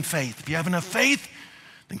faith in faith. If you have enough faith,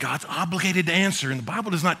 then God's obligated to answer. And the Bible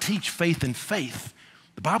does not teach faith in faith.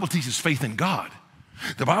 The Bible teaches faith in God.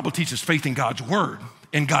 The Bible teaches faith in God's word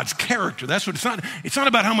and God's character. That's what it's not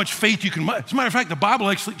about how much faith you can. As a matter of fact, the Bible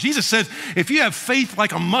actually, Jesus says, if you have faith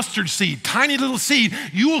like a mustard seed, tiny little seed,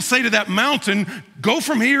 you will say to that mountain, go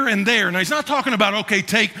from here and there. Now, he's not talking about, okay,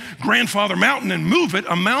 take Grandfather Mountain and move it.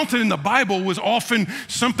 A mountain in the Bible was often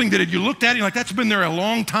something that if you looked at it, you're like, that's been there a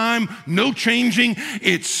long time, no changing.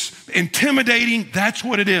 It's intimidating. That's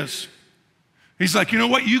what it is. He's like, you know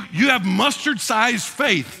what? You have mustard-sized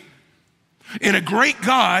faith in a great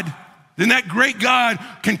God, then that great God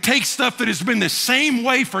can take stuff that has been the same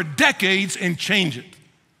way for decades and change it.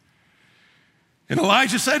 And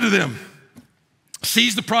Elijah said to them,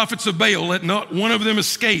 seize the prophets of Baal, let not one of them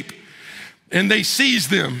escape. And they seized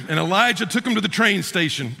them, and Elijah took them to the train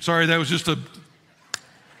station. Sorry, that was just a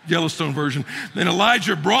Yellowstone version. Then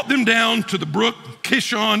Elijah brought them down to the brook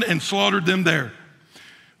Kishon and slaughtered them there.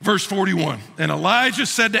 Verse 41, and Elijah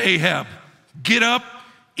said to Ahab, get up,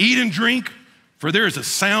 eat and drink, for there is a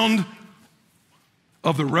sound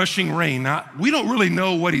of the rushing rain. Now, we don't really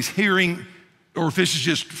know what he's hearing or if this is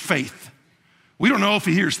just faith. We don't know if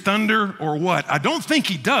he hears thunder or what. I don't think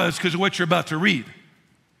he does because of what you're about to read.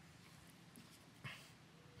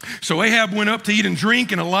 So Ahab went up to eat and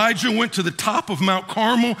drink, and Elijah went to the top of Mount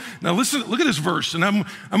Carmel. Now listen, look at this verse, and I'm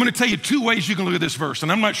going to tell you two ways you can look at this verse,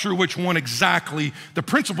 and I'm not sure which one exactly. The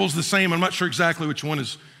principle's the same. I'm not sure exactly which one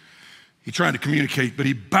is he trying to communicate, but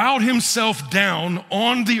he bowed himself down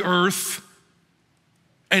on the earth,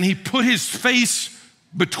 and he put his face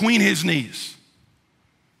between his knees.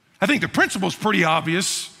 I think the principle's pretty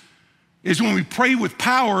obvious, is when we pray with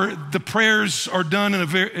power, the prayers are done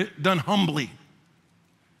done humbly.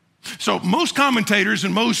 So most commentators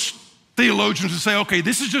and most theologians would say, okay,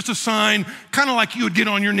 this is just a sign, kind of like you would get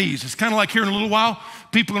on your knees. It's kind of like here in a little while,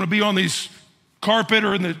 people are going to be on these carpet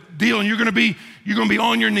or in the deal, and you're going to be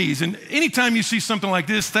on your knees. And anytime you see something like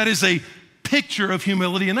this, that is a picture of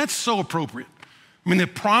humility, and that's so appropriate. I mean, the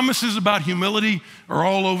promises about humility are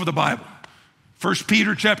all over the Bible. 1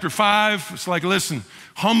 Peter chapter 5, it's like, listen,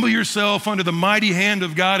 humble yourself under the mighty hand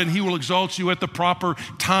of God and he will exalt you at the proper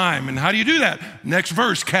time. And how do you do that? Next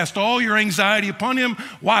verse, cast all your anxiety upon him.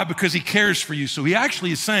 Why? Because he cares for you. So he actually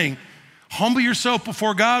is saying, humble yourself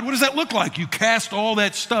before God. What does that look like? You cast all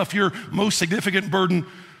that stuff, your most significant burden,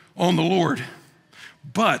 on the Lord.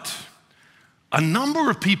 But a number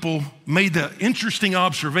of people made the interesting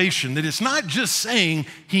observation that it's not just saying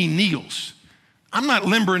he kneels. I'm not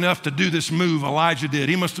limber enough to do this move Elijah did.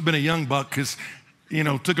 He must have been a young buck because,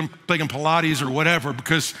 taking Pilates or whatever,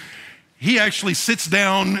 because he actually sits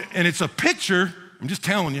down and it's a picture. I'm just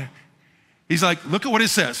telling you. He's like, look at what it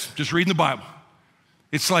says. Just reading the Bible.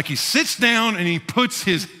 It's like he sits down and he puts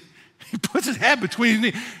his head between his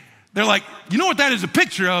knees. They're like, you know what that is a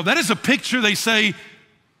picture of? That is a picture, they say,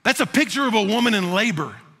 that's a picture of a woman in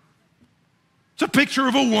labor. It's a picture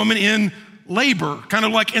of a woman in labor, kind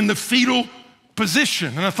of like in the fetal position.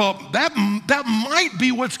 And I thought that might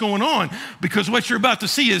be what's going on, because what you're about to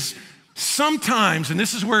see is sometimes, and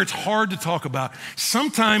this is where it's hard to talk about,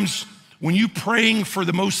 sometimes when you're praying for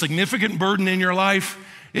the most significant burden in your life,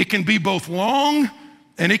 it can be both long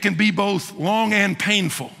and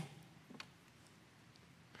painful.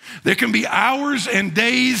 There can be hours and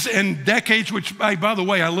days and decades, which, by the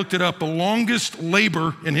way, I looked it up. The longest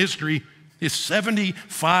labor in history is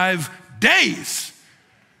 75 days.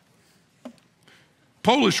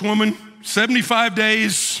 Polish woman, 75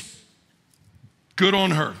 days, good on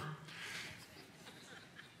her.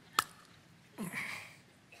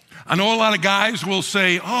 I know a lot of guys will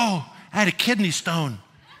say, oh, I had a kidney stone.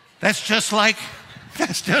 That's just like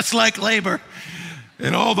labor.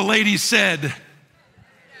 And all the ladies said,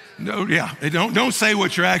 no, yeah, don't say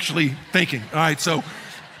what you're actually thinking. All right, so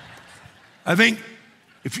I think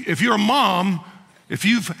if you're a mom, if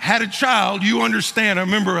you've had a child, you understand. I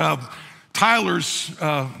remember Tyler's,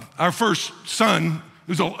 our first son,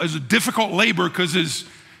 it was a difficult labor because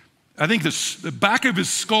I think the back of his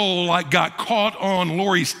skull got caught on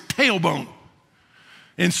Lori's tailbone.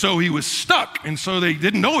 And so he was stuck. And so they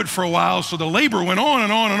didn't know it for a while. So the labor went on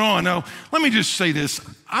and on and on. Now, let me just say this.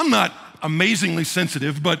 I'm not amazingly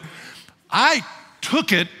sensitive, but I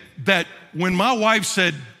took it that when my wife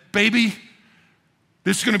said, baby,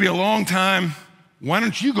 this is going to be a long time. Why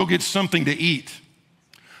don't you go get something to eat?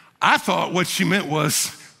 I thought what she meant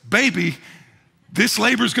was, baby, this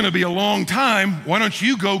labor is going to be a long time. Why don't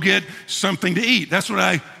you go get something to eat? That's what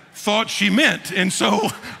I thought she meant. And so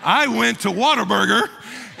I went to Whataburger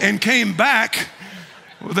and came back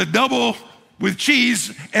with a double with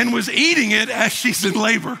cheese and was eating it as she's in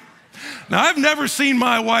labor. Now, I've never seen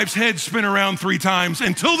my wife's head spin around 3 times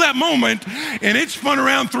until that moment, and it spun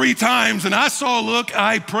around 3 times, and I saw a look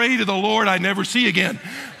I pray to the Lord I never see again.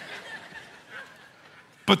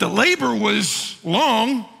 But the labor was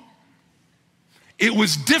long, it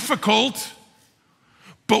was difficult,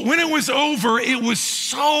 but when it was over, it was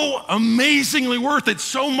so amazingly worth it,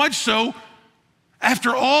 so much so,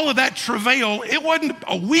 after all of that travail, it wasn't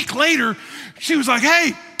a week later, she was like,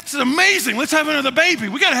 hey, this is amazing, let's have another baby.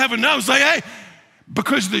 We gotta have another. I was like, hey,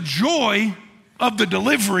 because the joy of the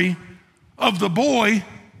delivery of the boy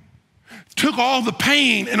took all the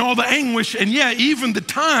pain and all the anguish and even the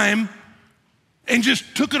time, and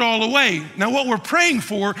just took it all away. Now, what we're praying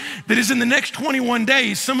for, that is in the next 21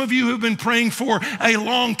 days, some of you who have been praying for a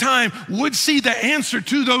long time would see the answer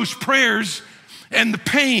to those prayers and the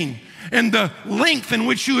pain and the length in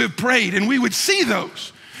which you have prayed, and we would see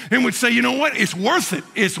those and would say, you know what, it's worth it.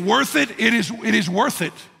 It's worth it. It is worth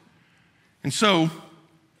it. And so,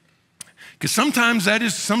 because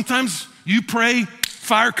sometimes you pray,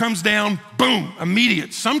 fire comes down, boom,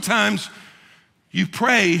 immediate. Sometimes you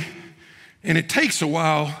pray and it takes a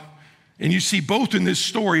while, and you see both in this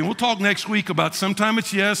story. And we'll talk next week about sometimes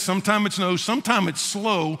it's yes, sometimes it's no, sometimes it's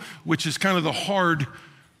slow, which is kind of the hard,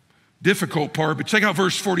 difficult part. But check out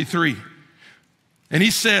verse 43. And he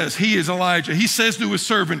says, he is Elijah. He says to his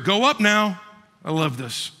servant, go up now. I love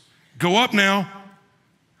this. Go up now.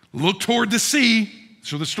 Look toward the sea.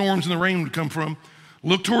 So the storms and the rain would come from.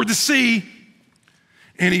 Look toward the sea.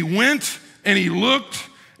 And he went and he looked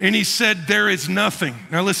and he said, there is nothing.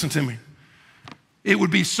 Now listen to me. It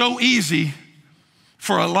would be so easy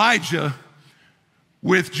for Elijah,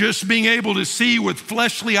 with just being able to see with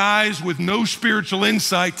fleshly eyes, with no spiritual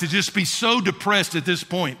insight, to just be so depressed at this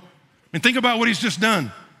point. And think about what he's just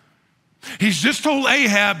done. He's just told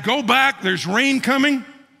Ahab, go back, there's rain coming.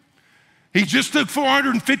 He just took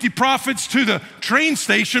 450 prophets to the train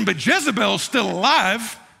station, but Jezebel's still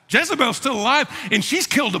alive. Jezebel's still alive, and she's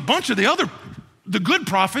killed a bunch of the good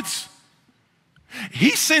prophets. He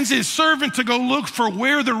sends his servant to go look for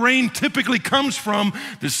where the rain typically comes from.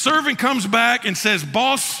 The servant comes back and says,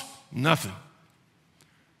 boss, nothing.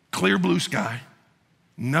 Clear blue sky,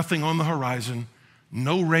 nothing on the horizon,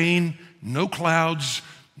 no rain, no clouds,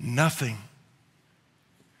 nothing.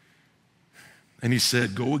 And he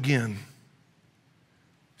said, go again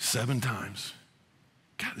 7 times.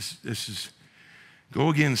 God, this is, go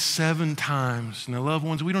again 7 times. Now, loved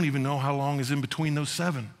ones, we don't even know how long is in between those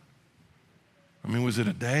 7. I mean, was it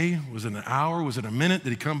a day? Was it an hour? Was it a minute? Did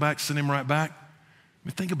he come back, send him right back? I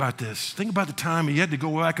mean, think about this. Think about the time he had to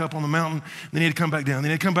go back up on the mountain, then he had to come back down, then he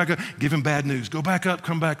had to come back up, give him bad news. Go back up,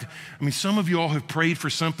 come back. I mean, some of you all have prayed for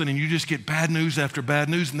something and you just get bad news after bad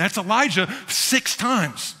news, and that's Elijah 6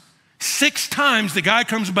 times. 6 times the guy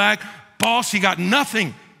comes back, boss, he got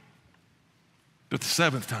nothing. But the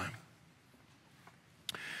 7th time,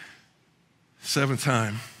 7th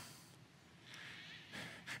time.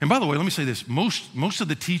 And by the way, let me say this. Most of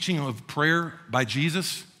the teaching of prayer by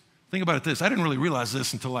Jesus, think about it this. I didn't really realize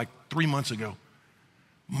this until like 3 months ago.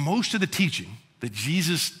 Most of the teaching that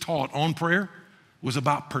Jesus taught on prayer was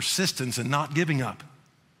about persistence and not giving up. I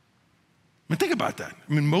mean, think about that.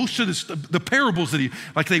 I mean, most of the parables that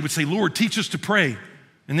they would say, Lord, teach us to pray.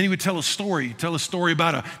 And then he would tell a story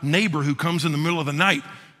about a neighbor who comes in the middle of the night.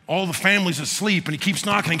 All the family's asleep, and he keeps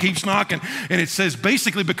knocking and keeps knocking. And it says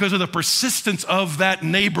basically because of the persistence of that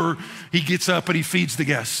neighbor, he gets up and he feeds the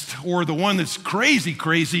guest. Or the one that's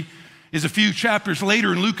crazy is a few chapters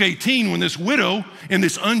later in Luke 18 when this widow and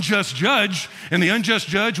this unjust judge, and the unjust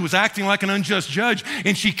judge was acting like an unjust judge,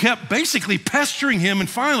 and she kept basically pestering him. And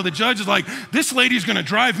finally the judge is like, this lady's gonna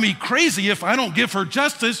drive me crazy if I don't give her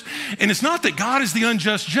justice. And it's not that God is the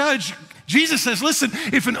unjust judge. Jesus says, listen,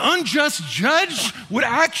 if an unjust judge would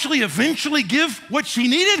actually eventually give what she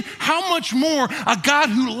needed, how much more a God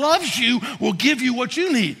who loves you will give you what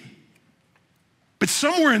you need? But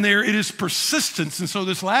somewhere in there, it is persistence. And so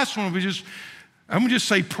this last one, I'm gonna just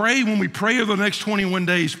say, pray when we pray over the next 21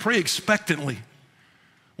 days, pray expectantly.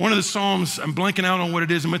 One of the Psalms, I'm blanking out on what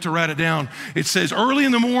it is, I meant to write it down. It says, early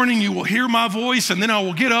in the morning, you will hear my voice, and then I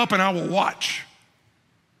will get up and I will watch.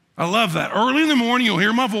 I love that. Early in the morning, you'll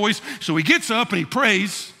hear my voice. So he gets up and he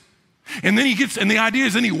prays. And then and the idea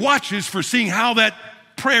is then he watches for seeing how that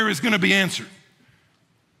prayer is going to be answered.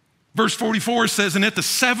 Verse 44 says, and at the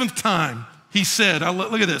 7th time, he said,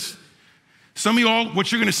 look at this. Some of y'all,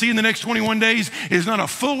 what you're going to see in the next 21 days is not a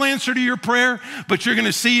full answer to your prayer, but you're going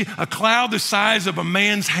to see a cloud the size of a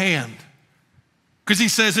man's hand. Because he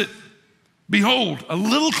says it, behold, a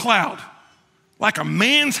little cloud like a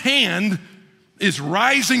man's hand is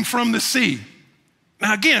rising from the sea.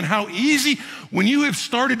 Now again, how easy, when you have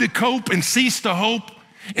started to cope and ceased to hope,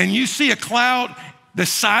 and you see a cloud the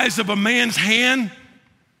size of a man's hand,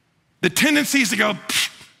 the tendency is to go,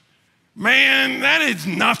 man, that is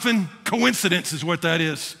nothing. Coincidence is what that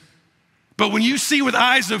is. But when you see with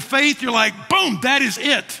eyes of faith, you're like, boom, that is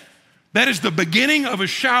it. That is the beginning of a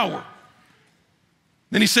shower.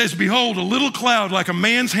 Then he says, behold, a little cloud like a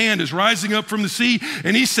man's hand is rising up from the sea.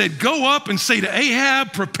 And he said, go up and say to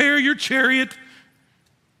Ahab, prepare your chariot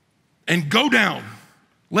and go down,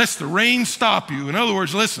 lest the rain stop you. In other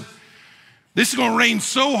words, listen, this is gonna rain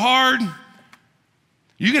so hard,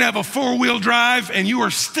 you can have a 4-wheel drive and you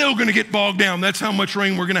are still gonna get bogged down. That's how much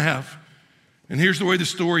rain we're gonna have. And here's the way the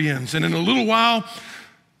story ends. And in a little while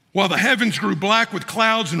the heavens grew black with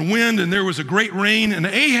clouds and wind, and there was a great rain, and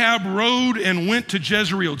Ahab rode and went to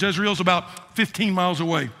Jezreel. Jezreel's about 15 miles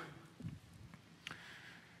away.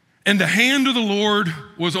 And the hand of the Lord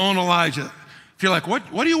was on Elijah. If you're like,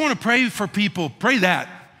 what do you want to pray for people? Pray that.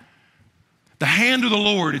 The hand of the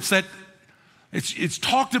Lord, it's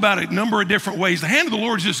talked about a number of different ways. The hand of the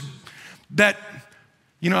Lord is just that,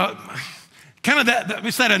 kind of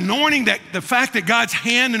it's that anointing, that the fact that God's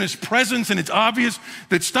hand and his presence, and it's obvious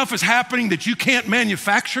that stuff is happening that you can't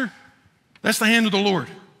manufacture. That's the hand of the Lord.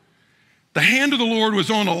 The hand of the Lord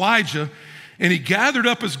was on Elijah, and he gathered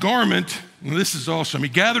up his garment And this is awesome. He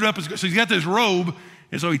gathered up, so he's got this robe,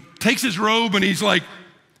 and so he takes his robe and he's like,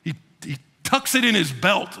 he tucks it in his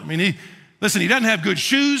belt. I mean, he doesn't have good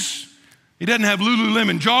shoes. He doesn't have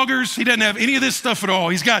Lululemon joggers. He doesn't have any of this stuff at all.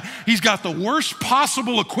 He's got the worst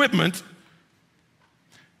possible equipment.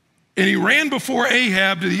 And he ran before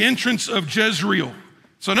Ahab to the entrance of Jezreel.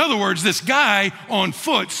 So in other words, this guy on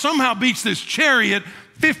foot somehow beats this chariot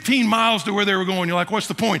 15 miles to where they were going. You're like, what's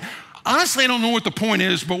the point? Honestly, I don't know what the point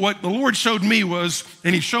is, but what the Lord showed me was,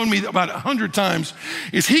 and he showed me about 100 times,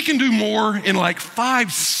 is he can do more in like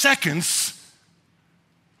 5 seconds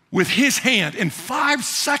with his hand. In 5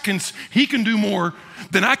 seconds, he can do more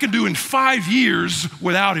than I can do in 5 years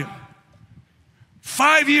without him.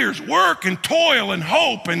 5 years, work and toil and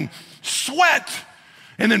hope and sweat.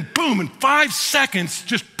 And then boom, in 5 seconds,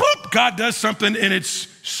 just boop, God does something, and it's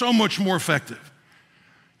so much more effective.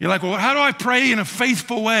 You're like, well, how do I pray in a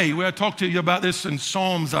faithful way? Well, I talked to you about this in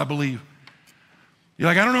Psalms, I believe. You're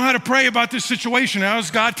like, I don't know how to pray about this situation. How is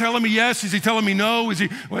God telling me yes? Is he telling me no?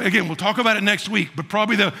 Well, again, we'll talk about it next week, but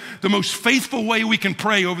probably the most faithful way we can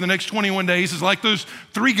pray over the next 21 days is like those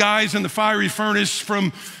 3 guys in the fiery furnace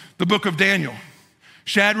from the book of Daniel.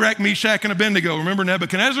 Shadrach, Meshach, and Abednego. Remember,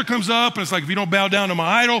 Nebuchadnezzar comes up, and it's like, if you don't bow down to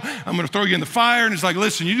my idol, I'm going to throw you in the fire. And it's like,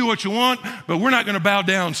 listen, you do what you want, but we're not going to bow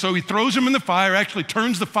down. So he throws him in the fire, actually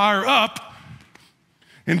turns the fire up.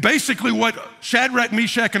 And basically what Shadrach,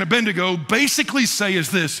 Meshach, and Abednego basically say is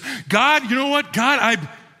this: God, you know what? God,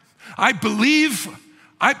 I believe,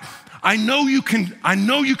 I know you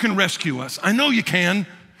can rescue us. I know you can,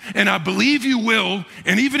 and I believe you will.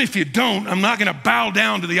 And even if you don't, I'm not going to bow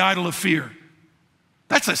down to the idol of fear.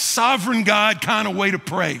 That's a sovereign God kind of way to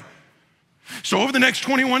pray. So over the next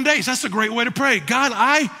 21 days, that's a great way to pray. God,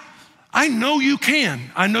 I know you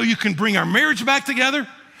can. I know you can bring our marriage back together.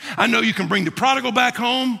 I know you can bring the prodigal back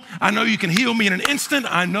home. I know you can heal me in an instant.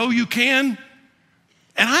 I know you can.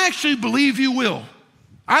 And I actually believe you will.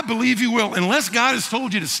 I believe you will. Unless God has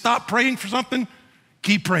told you to stop praying for something,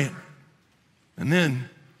 keep praying. And then,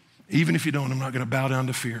 even if you don't, I'm not going to bow down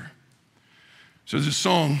to fear. So there's a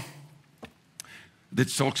song that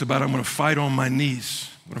talks about, I'm going to fight on my knees.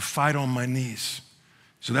 I'm going to fight on my knees.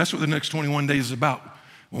 So that's what the next 21 days is about.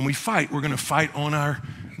 When we fight, we're going to fight on our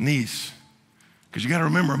knees. Because you got to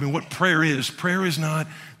remember, what prayer is not,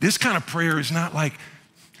 this kind of prayer is not like,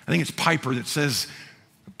 I think it's Piper that says,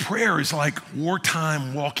 prayer is like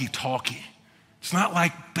wartime walkie-talkie. It's not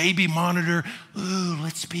like baby monitor, ooh,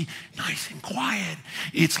 let's be nice and quiet.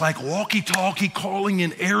 It's like walkie-talkie calling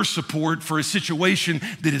in air support for a situation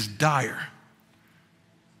that is dire.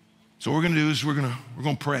 So what we're going to do is we're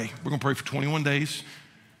going to pray. We're going to pray for 21 days.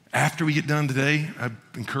 After we get done today, I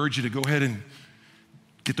encourage you to go ahead and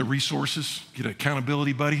get the resources, get an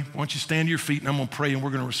accountability buddy. Why don't you stand to your feet, and I'm going to pray, and we're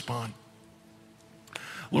going to respond.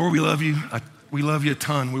 Lord, we love you. We love you a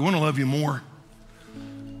ton. We want to love you more.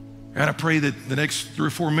 God, I pray that the next 3 or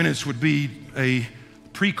 4 minutes would be a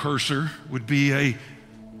precursor, would be a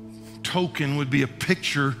token, would be a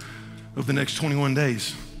picture of the next 21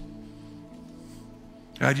 days.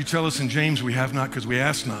 God, you tell us in James we have not because we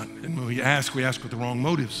ask not. And when we ask with the wrong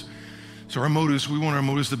motives. So our motives, we want our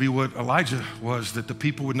motives to be what Elijah was, that the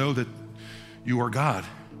people would know that you are God.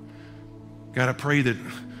 God, I pray that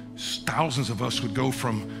thousands of us would go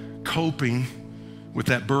from coping with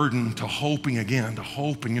that burden to hoping again, to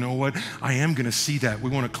hoping, you know what, I am going to see that.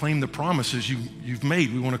 We want to claim the promises you've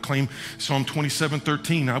made. We want to claim Psalm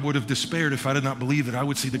 27:13. I would have despaired if I did not believe that I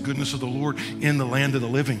would see the goodness of the Lord in the land of the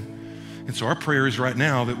living. And so our prayer is right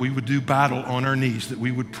now that we would do battle on our knees, that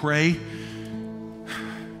we would pray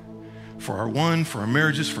for our one, for our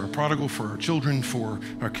marriages, for our prodigal, for our children, for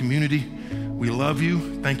our community. We love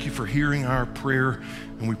you. Thank you for hearing our prayer,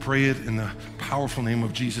 and we pray it in the powerful name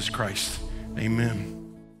of Jesus Christ. Amen.